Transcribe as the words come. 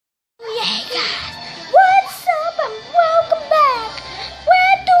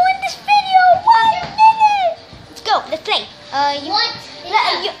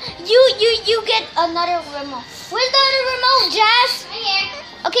another remote. Where's the other remote, Jazz? Right here.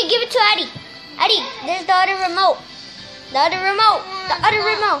 Okay, give it to Addie. Addie, there's the other remote. The other remote. The other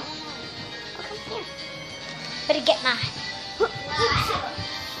remote. Oh, come here. Better get mine. Phone.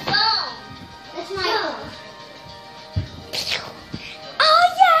 That's my phone. Oh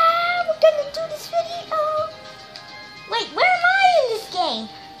yeah, we're gonna do this video. Wait, where am I in this game?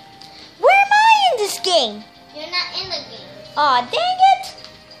 Where am I in this game? You're not in the game. Aw, dang it.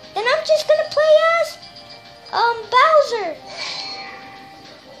 Then I'm just gonna play as Bowser.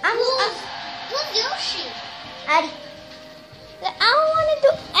 Who's Yoshi? Addie. I don't wanna do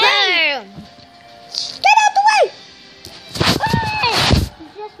Boom. Get out the way! Hey! You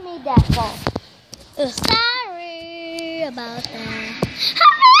just made that fall. Sorry about that.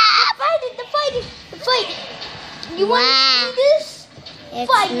 The fight. You want to see this? It's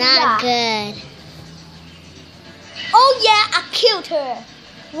Fight, not good. Oh yeah, I killed her.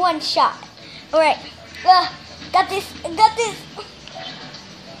 One shot. Alright. Got this.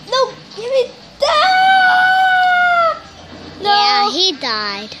 No, give it. No. Yeah, he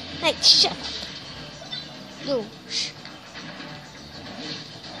died. Like, shut up. You.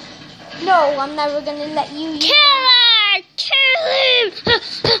 No, I'm never gonna let you use Killer! Kill him!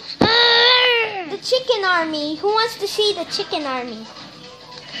 the chicken army. Who wants to see the chicken army?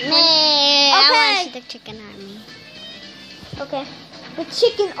 Me. I want Okay. to see the chicken army. Okay. The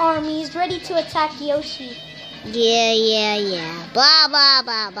chicken army is ready to attack Yoshi. Yeah. Blah, blah,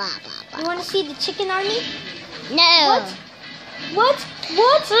 blah, blah, blah, You blah. want to see the chicken army? No. What?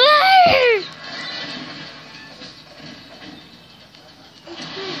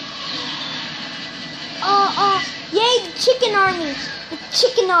 Yay, the chicken army. The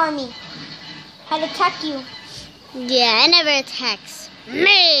chicken army had attacked you. Yeah, I never attacks.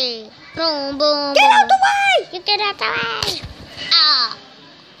 Me. Boom, boom, Get boom. out the way! You get out the way. Ah.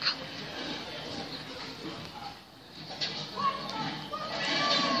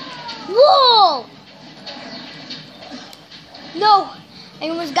 Whoa! No, I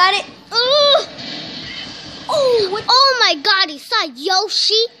almost got it. Ugh. Oh my God, he saw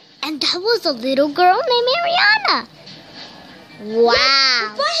Yoshi, and that was a little girl named Ariana.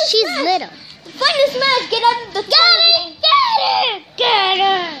 Wow, Yes, she's Smash. little. Find the Smash. Get out of the Get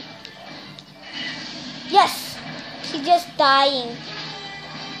her! Yes, she's just dying.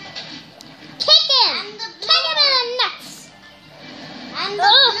 Kick him! Kick him in the nuts! I'm the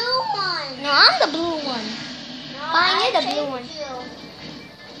blue one. No, I'm the blue one. Fine, you're the blue one.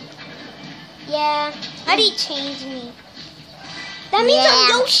 Yeah, how do you change me? That means I'm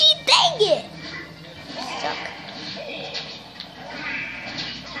Yeah. Yoshi. Dang it! Suck.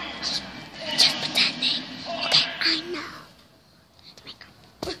 Just put that name. Okay, I know.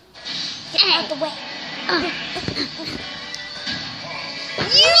 Get out the way.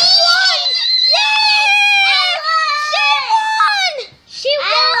 You won! Yeah! She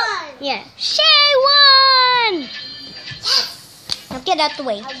won! Yeah, she won! Now get out the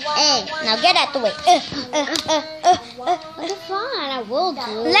way. Hey, Now get out the way. that's fine. I will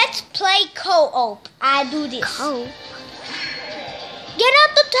do. Let's play co-op. I do this. Coke. Get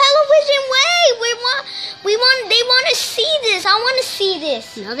out the television way. They want to see this. I want to see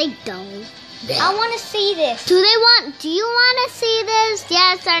this. No, they don't. I want to see this. Do you want to see this?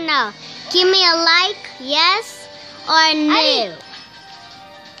 Yes or no? Give me a like, yes or no. Addie.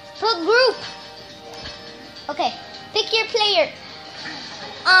 Put group. Okay, pick your player.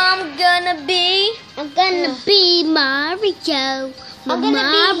 I'm gonna be Mario. I'm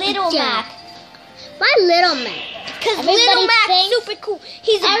gonna be Little Mac. Why Little Mac? Because Everybody Little Mac's thinks- super cool.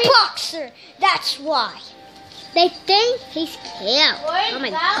 He's a boxer. That's why. They think he's cute. Oh my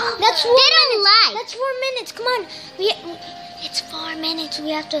God. That's 4 They don't minutes. like. That's 4 minutes. Come on. It's 4 minutes.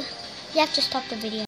 We have to stop the video.